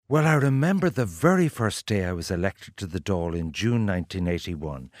Well, I remember the very first day I was elected to the Dáil in June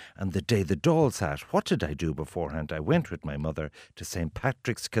 1981, and the day the Dáil sat. What did I do beforehand? I went with my mother to St.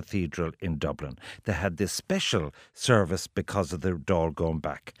 Patrick's Cathedral in Dublin. They had this special service because of the Dáil going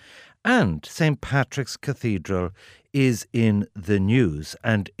back. And St. Patrick's Cathedral is in the news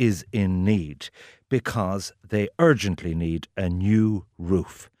and is in need because they urgently need a new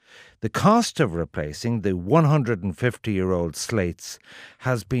roof. The cost of replacing the 150-year-old slates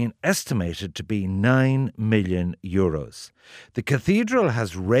has been estimated to be €9 million. The cathedral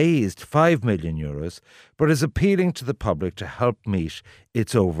has raised €5 million, but is appealing to the public to help meet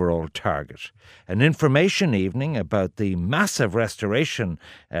its overall target. An information evening about the massive restoration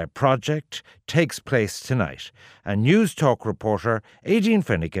project takes place tonight. And News Talk reporter Aideen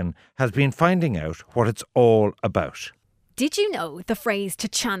Finnegan has been finding out what it's all about. Did you know the phrase "to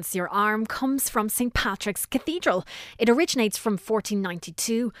chance your arm" comes from St. Patrick's Cathedral? It originates from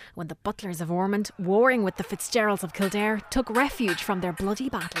 1492 when the Butlers of Ormond, warring with the Fitzgeralds of Kildare, took refuge from their bloody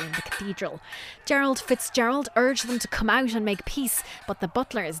battle in the cathedral. Gerald Fitzgerald urged them to come out and make peace, but the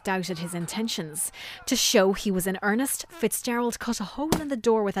Butlers doubted his intentions. To show he was in earnest, Fitzgerald cut a hole in the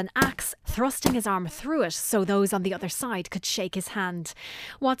door with an axe, thrusting his arm through it so those on the other side could shake his hand.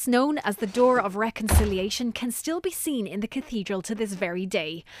 What's known as the Door of Reconciliation can still be seen in the cathedral to this very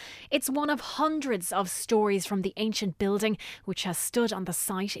day. It's one of hundreds of stories from the ancient building, which has stood on the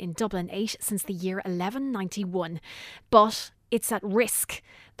site in Dublin 8 since the year 1191. But it's at risk.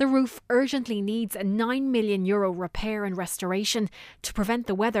 The roof urgently needs a €9 million repair and restoration to prevent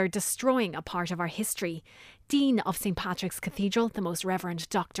the weather destroying a part of our history. Dean of St. Patrick's Cathedral, the Most Reverend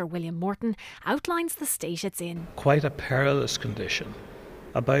Dr. William Morton, outlines the state it's in. Quite a perilous condition.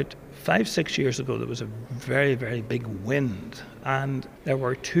 About 5-6 years ago, there was a very, very big wind, and there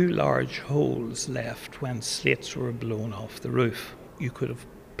were 2 large holes left when slates were blown off the roof. You could have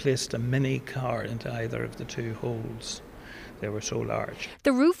placed a mini car into either of the 2 holes. They were so large.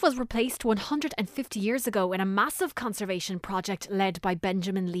 The roof was replaced 150 years ago in a massive conservation project led by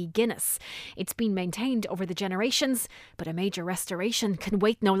Benjamin Lee Guinness. It's been maintained over the generations, but a major restoration can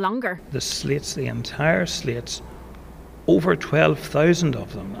wait no longer. The slates, the entire slates, over 12,000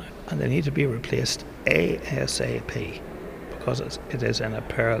 of them now, and they need to be replaced ASAP because it is in a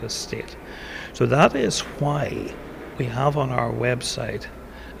perilous state. So that is why we have on our website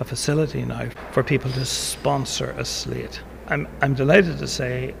a facility now for people to sponsor a slate. I'm delighted to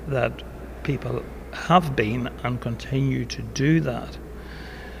say that people have been and continue to do that,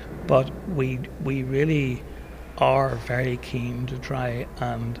 but we really are very keen to try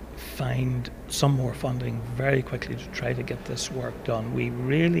and find some more funding very quickly to try to get this work done. We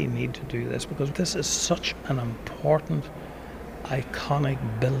really need to do this because this is such an important, iconic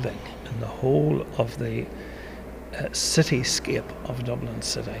building in the whole of the cityscape of Dublin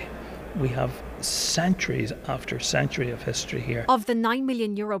City. We have centuries after century of history here. Of the €9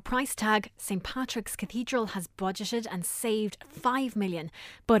 million price tag, St. Patrick's Cathedral has budgeted and saved €5 million,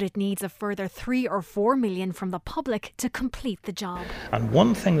 but it needs a further €3 or $4 million from the public to complete the job. And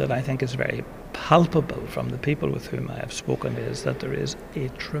one thing that I think is very palpable from the people with whom I have spoken is that there is a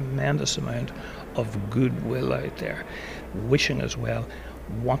tremendous amount of goodwill out there, wishing as well,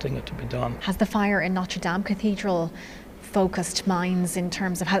 wanting it to be done. Has the fire in Notre Dame Cathedral focused minds in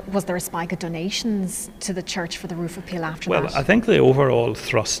terms of was there a spike of donations to the church for the roof appeal after that? Well, I think the overall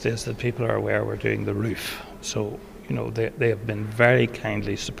thrust is that people are aware we're doing the roof. So, they have been very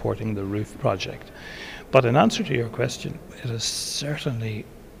kindly supporting the roof project. But in answer to your question, it has certainly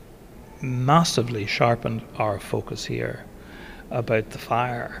massively sharpened our focus here about the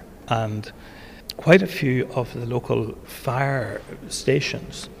fire. And quite a few of the local fire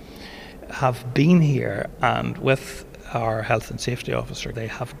stations have been here, and with our health and safety officer, they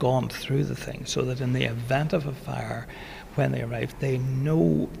have gone through the thing so that in the event of a fire, when they arrive, they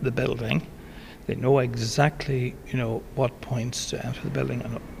know the building, they know exactly, what points to enter the building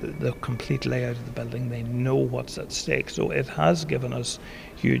and the complete layout of the building. They know what's at stake. So it has given us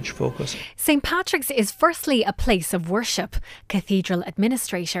huge focus. St. Patrick's is firstly a place of worship. Cathedral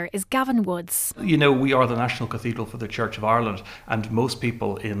Administrator is Gavin Woods. We are the National Cathedral for the Church of Ireland, and most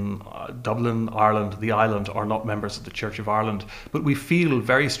people in Dublin, Ireland, the island, are not members of the Church of Ireland. But we feel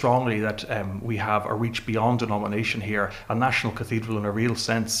very strongly that we have a reach beyond denomination here, a national cathedral in a real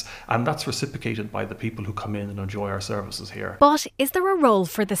sense, and that's reciprocated appreciated by the people who come in and enjoy our services here. But is there a role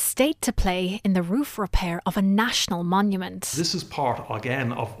for the state to play in the roof repair of a national monument? This is part,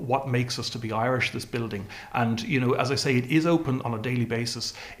 again, of what makes us to be Irish, this building. And, as I say, it is open on a daily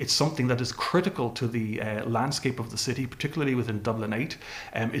basis. It's something that is critical to the landscape of the city, particularly within Dublin 8.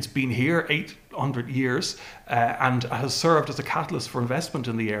 It's been here 800 years and has served as a catalyst for investment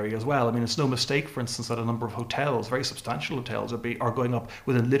in the area as well. I mean, it's no mistake, for instance, that a number of hotels, very substantial hotels, are going up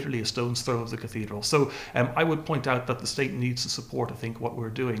within literally a stone's throw of the cathedral. So I would point out that the state needs to support, I think, what we're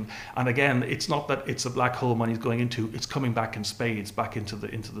doing. And again, it's not that it's a black hole money's going into, it's coming back in spades, back into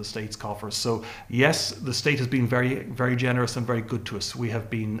the state's coffers. So yes, the state has been very, very generous and very good to us. We have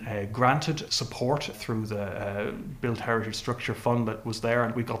been granted support through the Built Heritage Structure Fund that was there,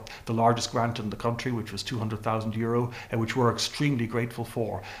 and we got the largest grant in the country, which was €200,000, which we're extremely grateful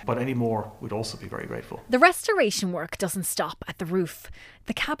for. But any more, we'd also be very grateful. The restoration work doesn't stop at the roof.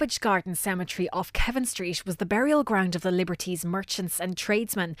 The Cabbage Garden Cemetery off Kevin Street was the burial ground of the Liberties merchants and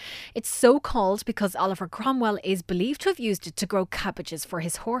tradesmen. It's so called because Oliver Cromwell is believed to have used it to grow cabbages for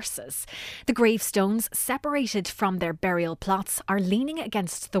his horses. The gravestones, separated from their burial plots, are leaning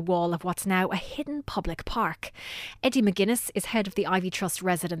against the wall of what's now a hidden public park. Eddie McGuinness is head of the Ivy Trust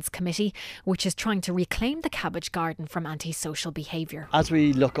Residents Committee, which is trying to reclaim the Cabbage Garden from antisocial behaviour. As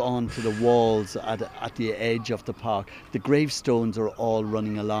we look onto the walls at the edge of the park, the gravestones are all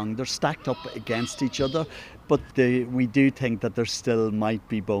running along. They're stacked up against each other, but we do think that there still might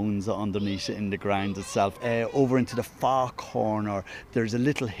be bones underneath in the ground itself. Over into the far corner, there's a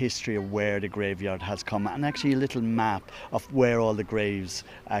little history of where the graveyard has come, and actually a little map of where all the graves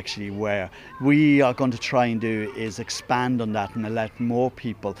actually were. We are going to try and do is expand on that and let more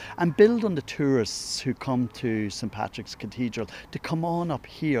people and build on the tourists who come to St. Patrick's Cathedral to come on up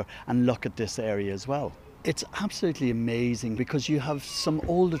here and look at this area as well. It's absolutely amazing because you have some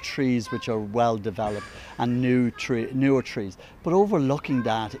older trees which are well developed and newer trees. But overlooking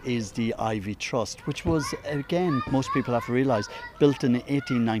that is the Ivy Trust, which was, again, most people have realised, built in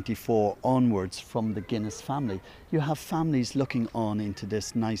 1894 onwards from the Guinness family. You have families looking on into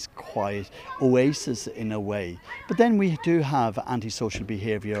this nice, quiet oasis in a way. But then we do have antisocial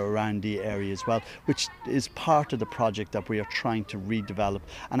behaviour around the area as well, which is part of the project that we are trying to redevelop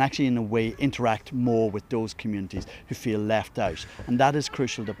and actually in a way interact more with those communities who feel left out. And that is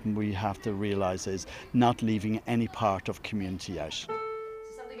crucial that we have to realise is not leaving any part of community out.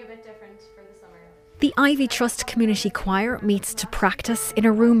 Something a bit different for the summer. The Ivy Trust Community Choir meets to practice in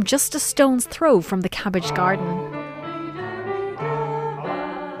a room just a stone's throw from the Cabbage Garden.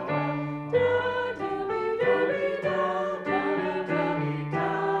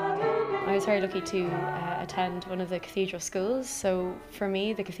 I was very lucky to attend one of the cathedral schools, so for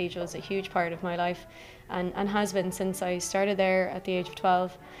me the cathedral is a huge part of my life and has been since I started there at the age of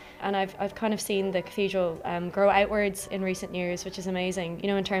 12. And I've kind of seen the cathedral grow outwards in recent years, which is amazing,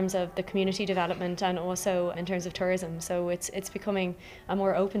 in terms of the community development and also in terms of tourism. So it's becoming a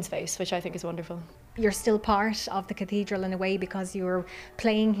more open space, which I think is wonderful. You're still part of the cathedral in a way because you were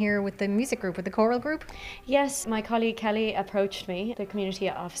playing here with the music group, with the choral group? Yes, my colleague Kelly approached me, the community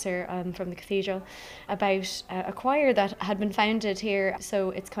officer from the cathedral, about a choir that had been founded here. So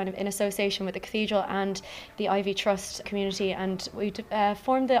it's kind of in association with the cathedral and the Ivy Trust community, and we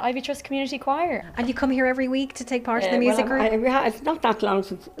formed the Ivy Trust Community Choir. And you come here every week to take part in the music group? It's not that long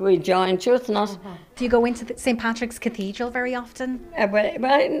since we joined, sure it's not. Do you go into the St. Patrick's Cathedral very often?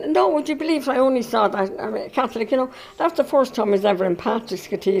 No, would you believe I only saw that, I'm a Catholic, that's the first time I was ever in Patrick's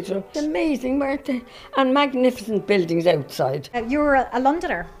Cathedral. It's amazing, weren't they? And magnificent buildings outside. You're a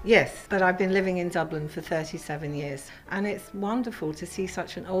Londoner? Yes, but I've been living in Dublin for 37 years. And it's wonderful to see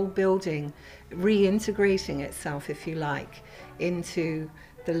such an old building reintegrating itself, if you like, into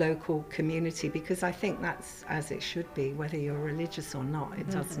the local community, because I think that's as it should be, whether you're religious or not. It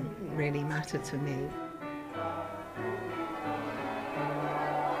doesn't really matter to me.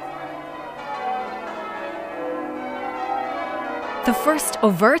 The first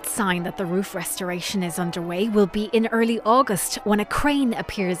overt sign that the roof restoration is underway will be in early August when a crane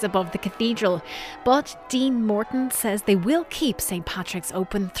appears above the cathedral. But Dean Morton says they will keep St. Patrick's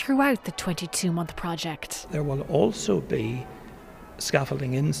open throughout the 22-month project. There will also be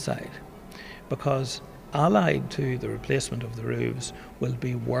scaffolding inside, because allied to the replacement of the roofs will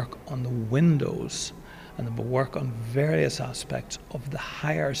be work on the windows, and there will work on various aspects of the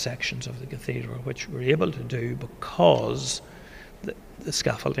higher sections of the cathedral, which we're able to do because the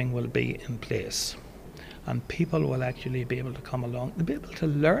scaffolding will be in place, and people will actually be able to come along and be able to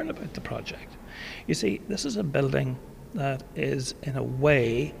learn about the project. You see, this is a building that is in a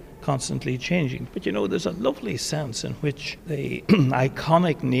way constantly changing. But there's a lovely sense in which the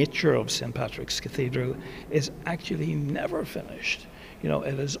iconic nature of St. Patrick's Cathedral is actually never finished.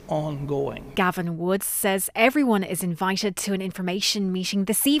 It is ongoing. Gavin Woods says everyone is invited to an information meeting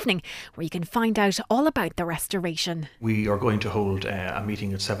this evening where you can find out all about the restoration. We are going to hold a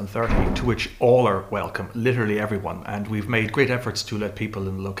meeting at 7:30 to which all are welcome, literally everyone. And we've made great efforts to let people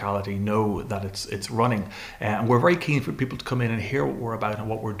in the locality know that it's running. And we're very keen for people to come in and hear what we're about and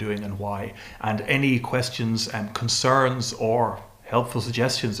what we're doing and why. And any questions and concerns or helpful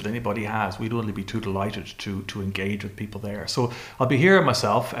suggestions that anybody has, we'd only be too delighted to engage with people there. So I'll be here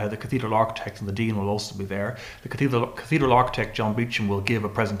myself, the Cathedral Architect and the Dean will also be there. The Cathedral Architect, John Beecham, will give a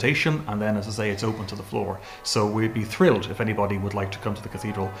presentation, and then, as I say, it's open to the floor. So we'd be thrilled if anybody would like to come to the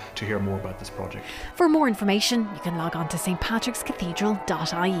Cathedral to hear more about this project. For more information, you can log on to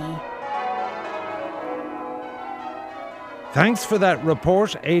stpatrickscathedral.ie. Thanks for that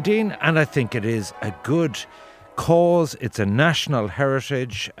report, Aideen, and I think it is a good cause. It's a national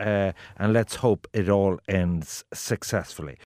heritage, and let's hope it all ends successfully.